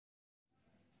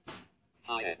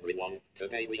Hi everyone,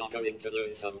 today we are going to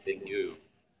learn something new.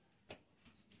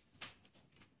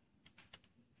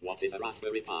 What is a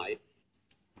Raspberry Pi?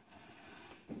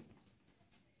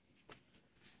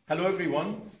 Hello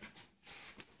everyone.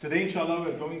 Today inshallah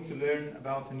we're going to learn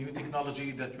about a new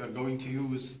technology that we're going to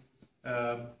use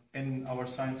in our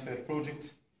science fair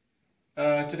projects.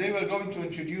 Today we're going to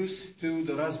introduce to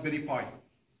the Raspberry Pi.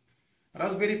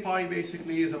 Raspberry Pi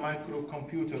basically is a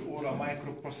microcomputer or a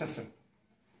microprocessor.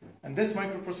 And this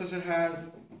microprocessor has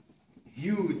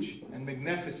huge and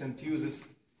magnificent uses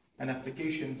and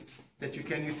applications that you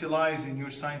can utilize in your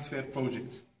science fair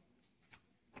projects.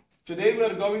 Today we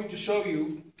are going to show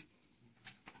you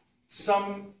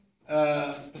some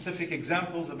specific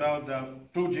examples about the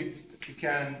projects that you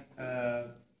can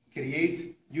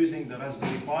create using the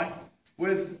Raspberry Pi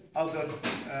with other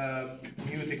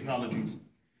new technologies.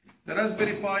 The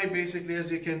Raspberry Pi basically,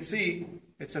 as you can see,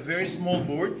 it's a very small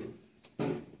board,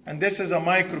 and this is a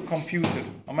microcomputer,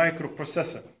 a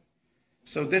microprocessor.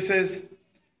 So this is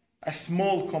a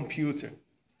small computer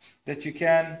that you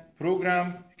can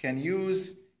program, you can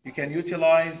use, you can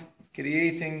utilize,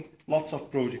 creating lots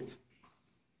of projects.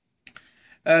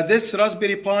 This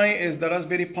Raspberry Pi is the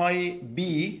Raspberry Pi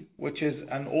B, which is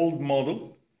an old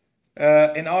model.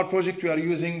 In our project, we are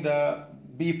using the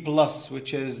B+,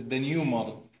 which is the new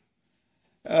model.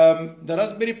 The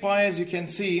Raspberry Pi, as you can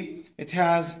see, it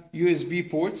has USB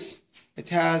ports, it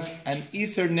has an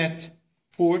Ethernet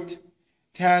port,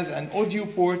 it has an audio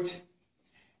port,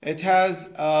 it has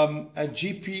a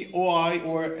GPOI,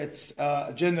 or it's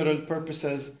general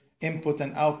purposes input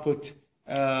and output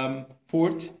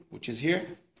port, which is here.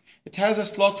 It has a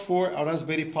slot for a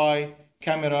Raspberry Pi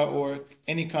camera or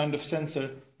any kind of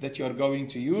sensor that you are going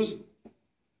to use.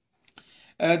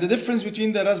 The difference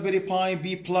between the Raspberry Pi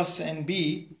B+ and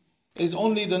B is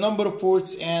only the number of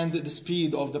ports and the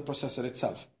speed of the processor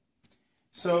itself.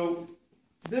 So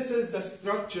this is the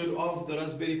structure of the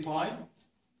Raspberry Pi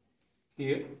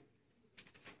here.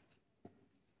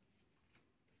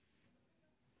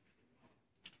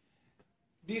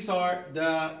 These are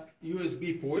the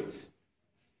USB ports.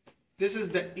 This is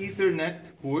the Ethernet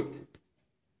port.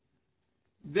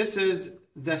 This is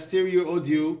the stereo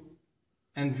audio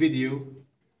and video.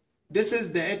 This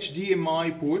is the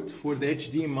HDMI port for the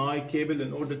HDMI cable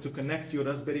in order to connect your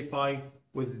Raspberry Pi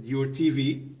with your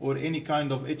TV or any kind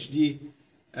of HD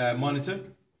monitor.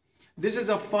 This is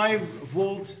a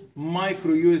 5-volt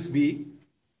micro USB.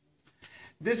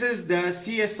 This is the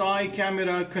CSI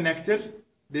camera connector,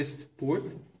 this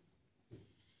port.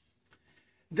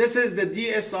 This is the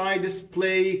DSI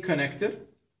display connector.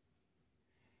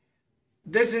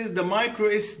 This is the micro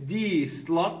SD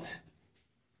slot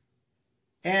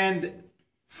and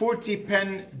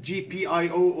 40-pin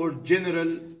GPIO or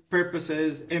general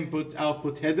purposes input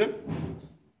output header.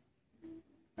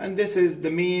 And this is the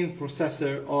main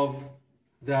processor of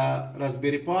the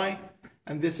Raspberry Pi,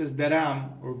 and this is the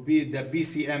RAM or the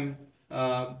BCM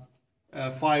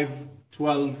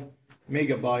 512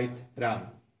 megabyte RAM,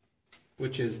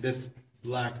 which is this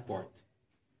black part.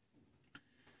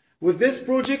 With this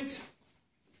project,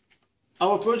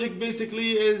 our project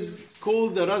basically is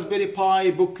called the Raspberry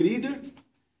Pi Bookreader.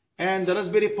 And the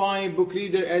Raspberry Pi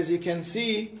Bookreader, as you can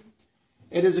see,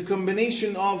 it is a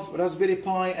combination of Raspberry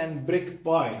Pi and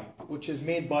brickpi, which is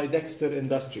made by Dexter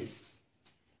Industries.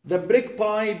 The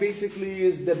brickpi basically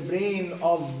is the brain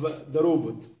of the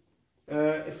robot.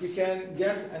 If we can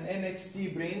get an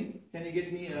NXT brain, can you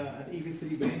get me an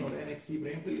EV3 brain or NXT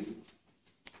brain, please?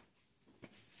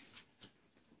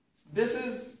 This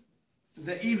is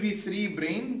the EV3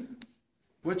 brain,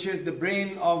 which is the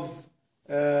brain of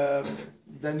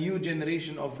the new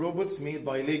generation of robots made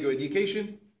by Lego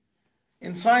Education.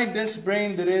 Inside this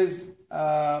brain there is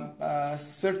a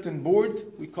certain board,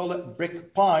 we call it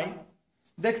brickpi.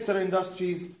 Dexter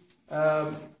Industries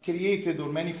created or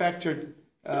manufactured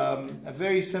a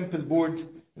very simple board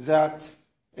that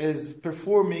is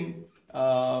performing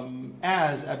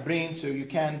as a brain, so you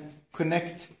can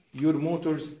connect your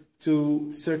motors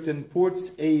to certain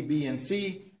ports A, B, and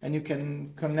C, and you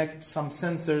can connect some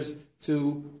sensors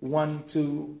to 1,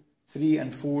 2, 3,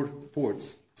 and 4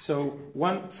 ports. So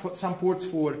some ports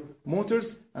for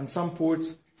motors and some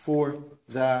ports for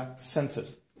the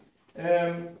sensors.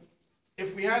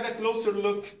 If we had a closer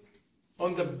look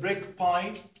on the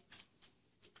brickpi,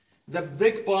 the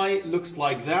brickpi looks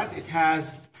like that. It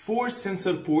has 4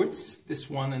 sensor ports,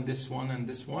 this one and this one and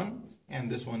this one and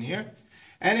this one here,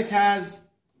 and it has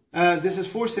this is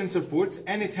 4 sensor ports,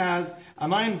 and it has a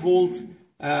 9-volt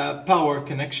power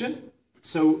connection,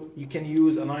 so you can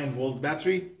use a 9-volt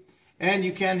battery, and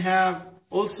you can have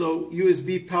also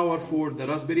USB power for the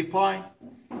Raspberry Pi,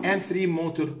 and 3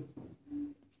 motor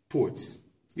ports.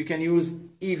 You can use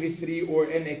EV3 or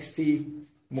NXT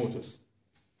motors.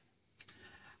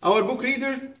 Our book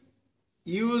reader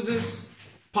uses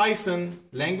Python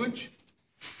language.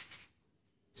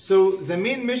 So the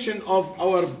main mission of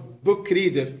our book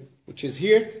reader, which is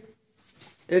here,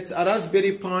 it's a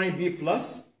Raspberry Pi B+,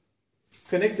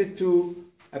 connected to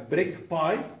a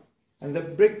brickpi, and the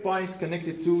brickpi is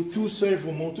connected to 2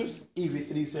 servo motors,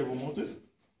 EV3 servo motors.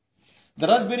 The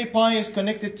Raspberry Pi is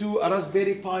connected to a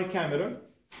Raspberry Pi camera,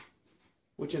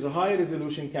 which is a high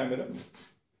resolution camera.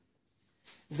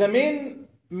 The main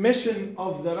mission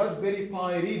of the Raspberry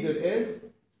Pi reader is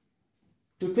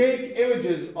to take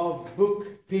images of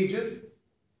book pages,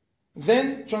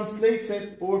 then translates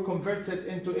it or converts it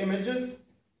into images,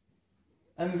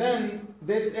 and then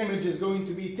this image is going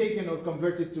to be taken or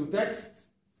converted to text,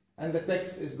 and the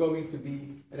text is going to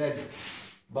be read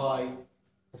by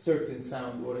a certain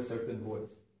sound or a certain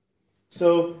voice.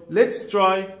 So let's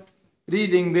try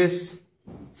reading this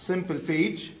simple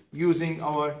page using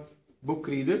our book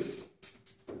reader.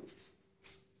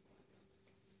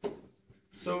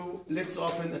 So let's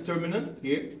open a terminal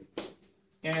here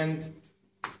and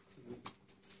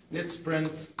let's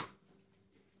print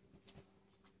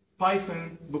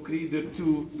Python bookreader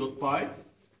 2.py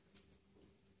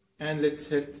and let's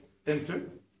hit enter.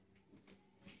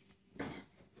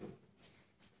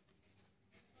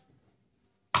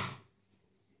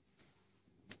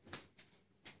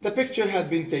 The picture has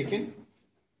been taken.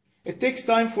 It takes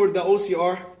time for the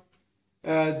OCR,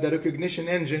 the recognition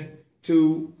engine,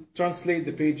 to translate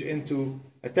the page into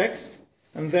a text,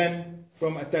 and then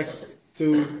from a text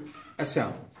to a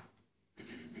sound.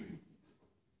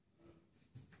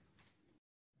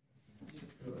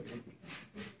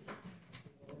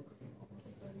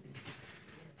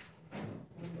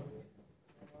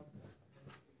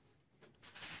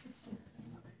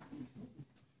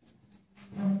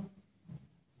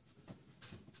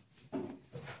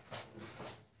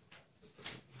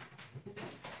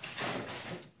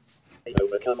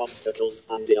 Overcome obstacles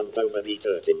and jump over be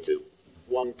turned into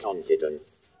 1 confident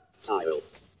tile.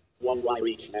 1 why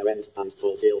reach their end and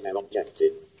fulfill their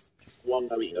objective. 1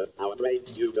 arena, our brave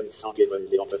students are given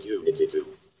the opportunity to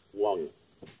 1.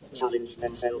 Challenge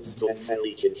themselves to excel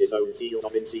each in his own field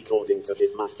of insight according to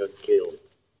his mastered skills.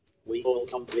 We all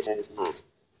comprehend that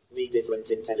the different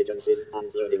intelligences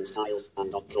and learning styles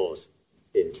and of course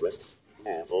interests.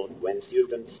 Therefore, when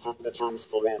students have the chance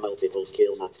for their multiple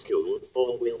skills at school,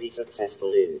 all will be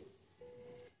successful in.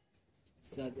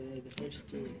 So the first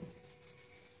two.